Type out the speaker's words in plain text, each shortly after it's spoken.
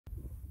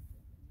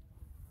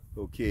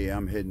Okay,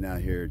 I'm heading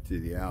out here to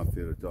the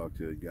outfield to talk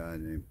to a guy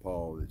named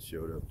Paul that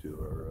showed up to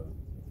our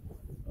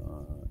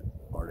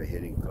art of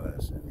hitting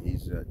class, and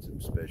he's got some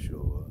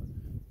special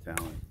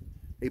talent.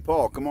 Hey,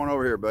 Paul, come on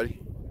over here,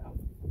 buddy.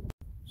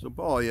 So,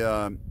 Paul,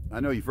 I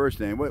know your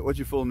first name. What's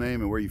your full name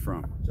and where are you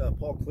from?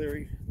 Paul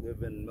Cleary.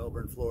 Live in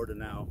Melbourne, Florida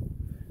now.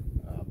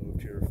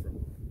 Moved here from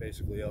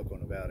basically Elko,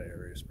 Nevada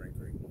area, Spring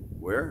Creek.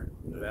 Where?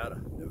 Nevada.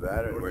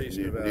 Nevada?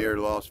 Nevada. Near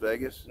Las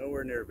Vegas?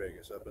 Nowhere near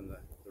Vegas, up in the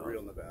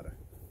real Nevada.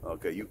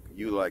 Okay,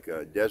 you like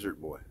a desert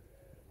boy.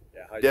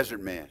 Yeah.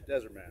 Desert man.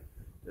 Desert man.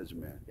 Desert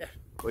man. Yeah.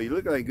 Well, you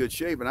look like in good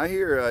shape, and I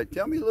hear.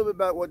 Tell me a little bit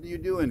about what do you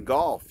do in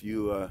golf.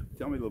 You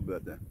tell me a little bit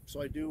about that.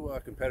 So I do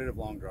competitive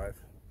long drive,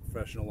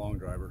 professional long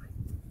driver.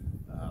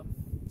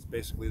 It's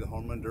basically the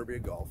home run derby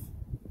of golf.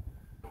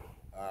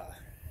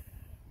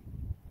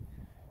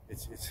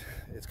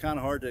 It's kind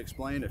of hard to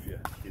explain if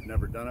you've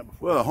never done it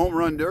before. Well, a home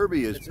run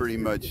derby is pretty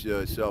much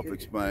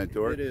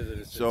self-explanatory. It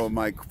is. So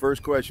my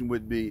first question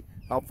would be,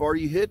 how far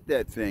you hit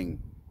that thing?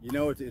 You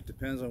know, it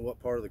depends on what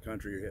part of the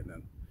country you're hitting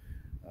in.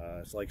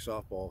 It's like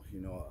softball,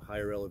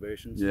 higher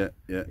elevations. Yeah.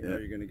 You're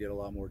going to get a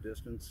lot more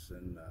distance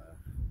and,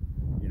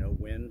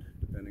 wind,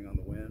 depending on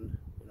the wind.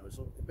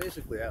 So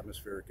basically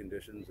atmospheric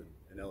conditions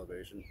and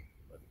elevation.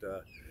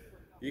 But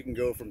you can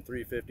go from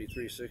 350,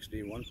 360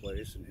 in one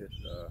place and hit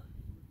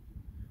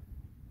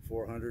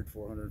 400,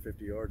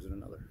 450 yards in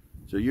another.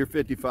 So you're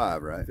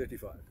 55, right?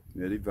 55.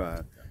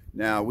 55.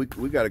 Now, we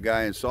got a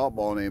guy in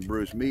softball named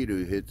Bruce Mead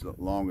who hits the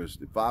longest,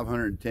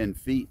 510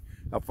 feet.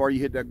 How far you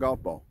hit that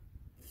golf ball?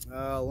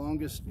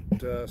 Longest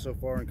so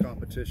far in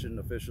competition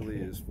officially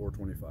is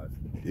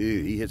 425.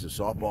 Dude, he hits a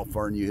softball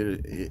farther than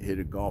you hit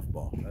a golf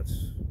ball.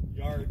 That's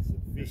yards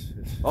and feet.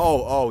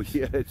 Oh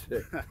yeah.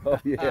 Oh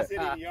yeah. He's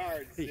hitting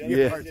yards. The other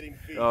Yeah. part's hitting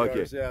feet. Okay.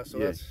 yards, yeah. So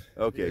that's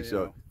okay. yeah,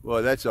 So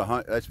well, that's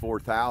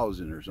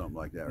 4,000 or something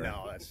like that, right?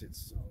 no,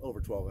 it's over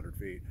 1,200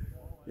 feet.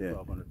 Yeah.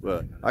 1,200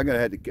 Well, feet. I'm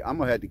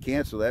gonna have to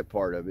cancel that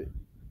part of it.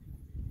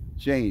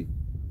 Shane,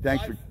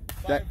 thanks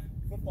Five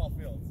football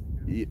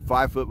fields.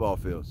 5 football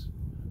fields.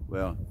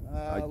 Well,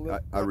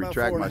 I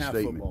retract my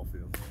statement. Football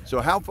fields.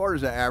 So how far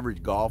does the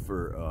average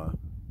golfer?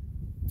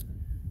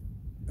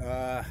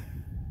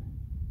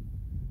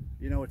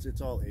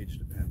 It's all age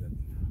dependent.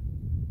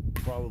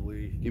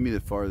 Probably Give me the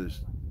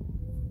farthest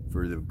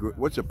for the.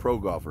 What's a pro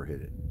golfer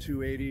hit it?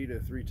 280 to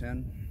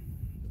 310,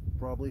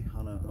 probably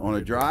On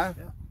a drive?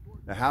 Yeah.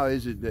 Now, how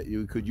is it that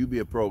could you be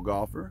a pro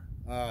golfer?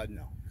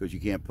 No. Because you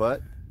can't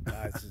putt.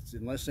 It's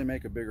unless they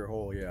make a bigger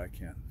hole, yeah, I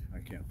can't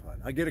putt.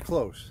 I get it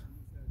close.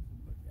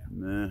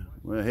 Nah.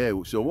 Well, hey.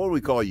 So what do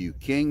we call you?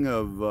 King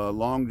of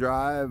long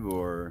drive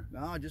or?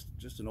 No,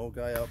 just an old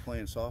guy out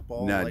playing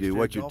softball. Nah, likes dude. to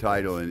What's hit your golf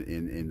title balls.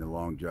 in the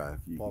long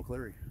drive? Paul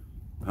Cleary.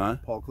 Huh?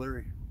 Paul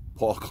Cleary.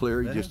 Paul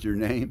Cleary. Yeah. Just your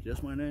name?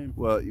 Just my name.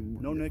 Well,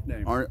 No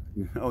nickname.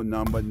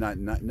 No, but not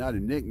a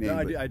nickname.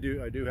 No, but I do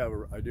have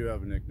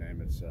a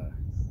nickname. It's a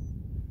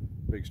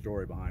big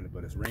story behind it,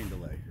 but it's Rain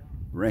Delay.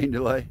 Rain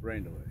delay.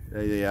 Rain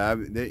Delay. Yeah.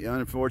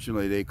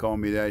 Unfortunately, they call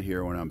me that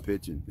here when I'm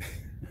pitching.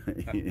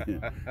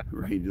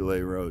 Rain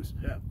delay Rose.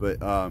 Yeah.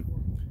 But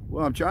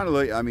well, I'm trying to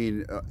look. I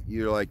mean,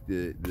 you're like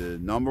the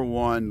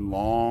 #1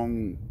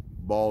 long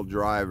ball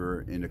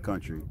driver in the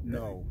country.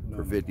 No.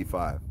 For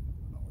 55.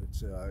 No,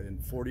 it's in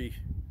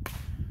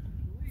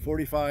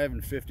 45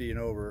 and 50 and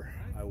over.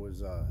 I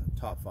was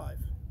top 5.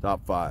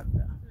 Top 5.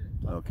 Yeah.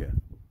 Okay.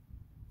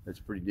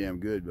 That's pretty damn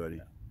good, buddy.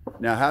 Yeah.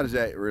 Now, how does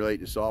that relate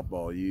to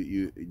softball?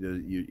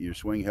 Your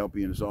swing help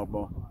you in the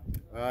softball?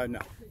 No,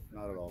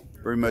 not at all.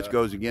 Pretty much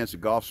goes against the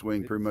golf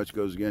swing. Pretty much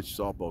goes against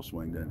the softball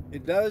swing, then.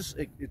 It does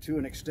to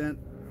an extent,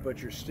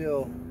 but you're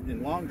still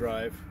in long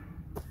drive.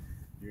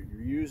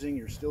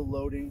 You're still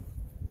loading,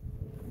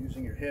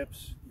 using your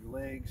hips, your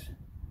legs,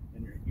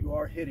 and you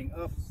are hitting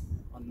up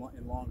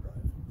in long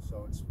drive.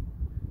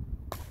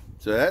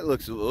 So that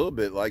looks a little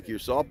bit like your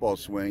softball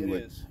swing.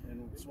 It is,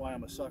 and that's why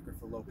I'm a sucker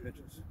for low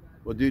pitches.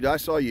 Well, dude, I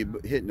saw you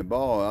hitting the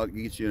ball. I'll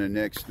get you in the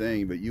next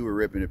thing, but you were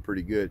ripping it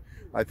pretty good.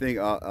 I think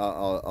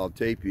I'll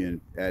tape you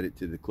and add it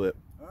to the clip.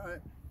 All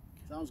right,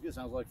 sounds good.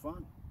 Sounds like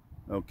fun.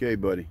 Okay,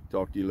 buddy.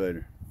 Talk to you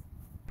later.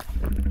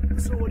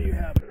 So what do you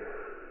have?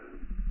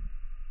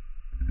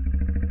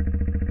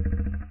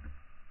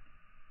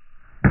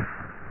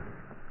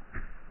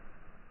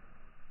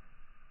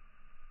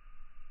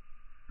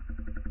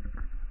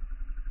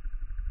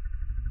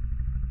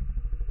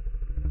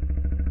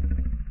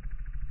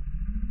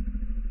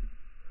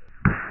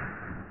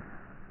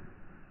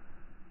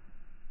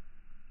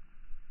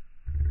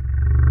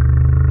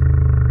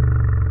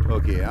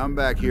 Okay, I'm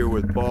back here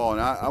with Paul,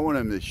 and I want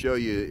him to show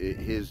you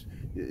his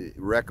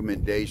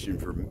recommendation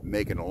for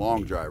making a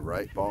long drive,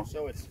 right, Paul?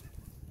 So it's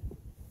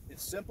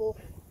simple,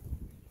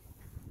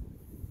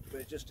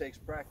 but it just takes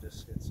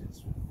practice. It's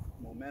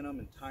momentum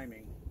and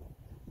timing,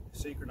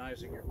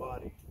 synchronizing your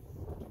body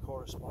to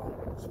correspond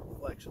with the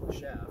flex of the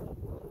shaft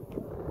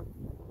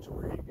to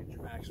where you get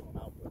your maximum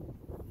output.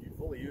 You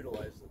fully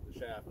utilize the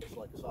shaft just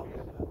like a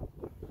softball bat.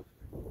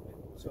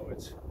 So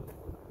it's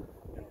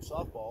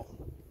softball.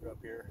 You're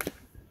up here.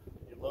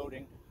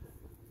 Loading,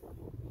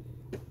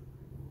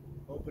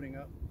 opening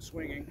Yeah,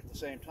 swinging at the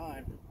same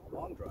time,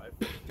 long drive,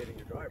 getting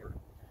your driver.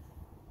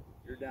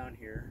 You're down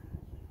here,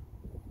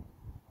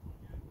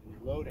 and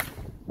you're loading.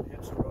 The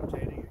hips are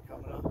rotating, you're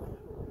coming up,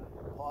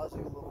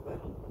 pausing a little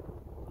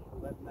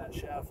bit, letting that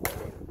shaft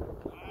load.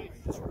 You're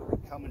just really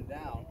coming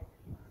down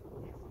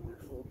your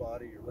full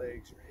body, your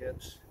legs, your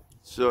hips.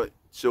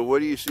 So what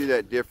do you see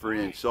that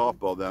different in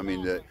softball? I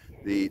mean,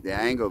 the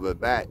angle of the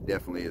bat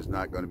definitely is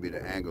not going to be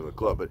the angle of the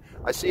club. But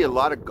I see a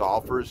lot of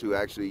golfers who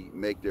actually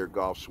make their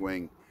golf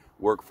swing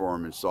work for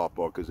them in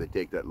softball because they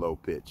take that low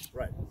pitch.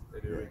 Right,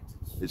 they do.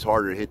 It's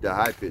harder to hit the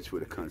high pitch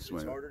with a gun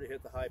swing. It's harder to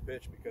hit the high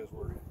pitch because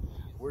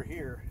we're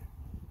here.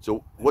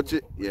 So what's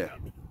it? Yeah.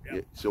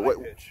 So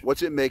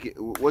what's it make it?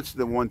 What's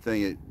the one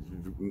thing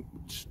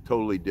that's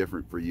totally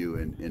different for you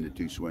in the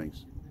two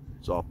swings,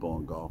 softball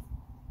and golf?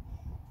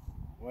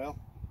 Well,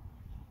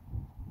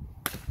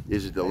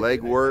 is it the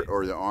leg work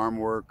or the arm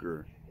work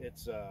or?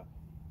 It's the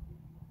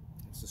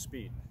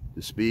speed.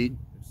 The speed.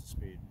 It's the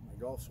speed.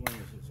 The golf swing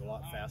is a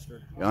lot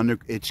faster.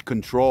 It's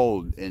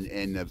controlled, and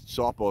the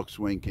softball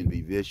swing can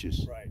be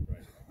vicious. Right.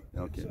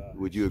 Okay.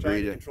 Would you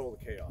agree to control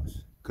the chaos?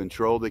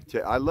 Control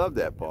the. I love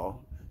that,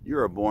 Paul.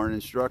 You're a born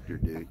instructor,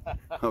 dude.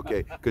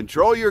 Okay.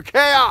 Control your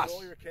chaos.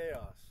 Control your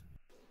chaos.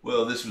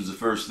 Well, this was the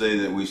first day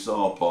that we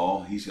saw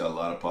Paul. He's got a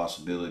lot of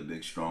possibility.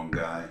 Big, strong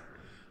guy.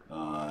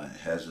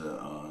 Has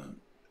a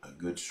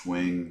good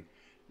swing.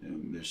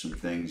 There's some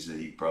things that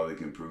he probably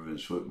can improve in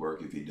his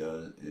footwork if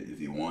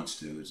he wants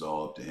to. It's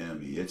all up to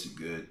him. He hits it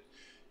good.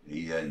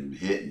 He hadn't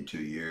hit in 2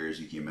 years.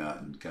 He came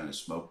out and kind of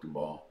smoked the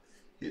ball.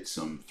 Hit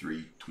some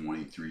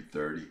 320,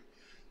 330.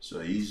 So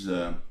he's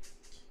going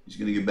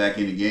to get back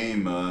in the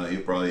game.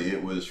 He'll probably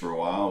hit with us for a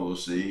while. We'll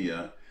see.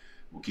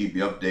 We'll keep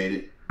you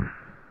updated.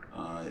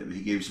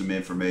 He gave some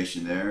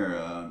information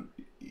there.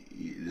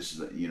 This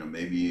is,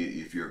 maybe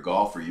if you're a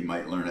golfer, you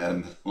might learn how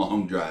to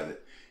long drive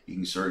it. He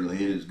can certainly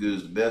hit as good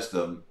as the best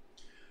of them.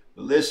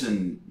 But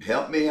listen,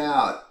 help me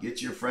out.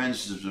 Get your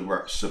friends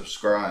to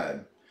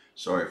subscribe.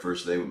 Sorry,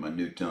 first day with my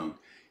new tongue.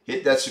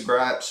 Hit that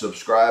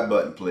subscribe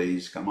button,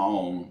 please. Come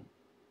on.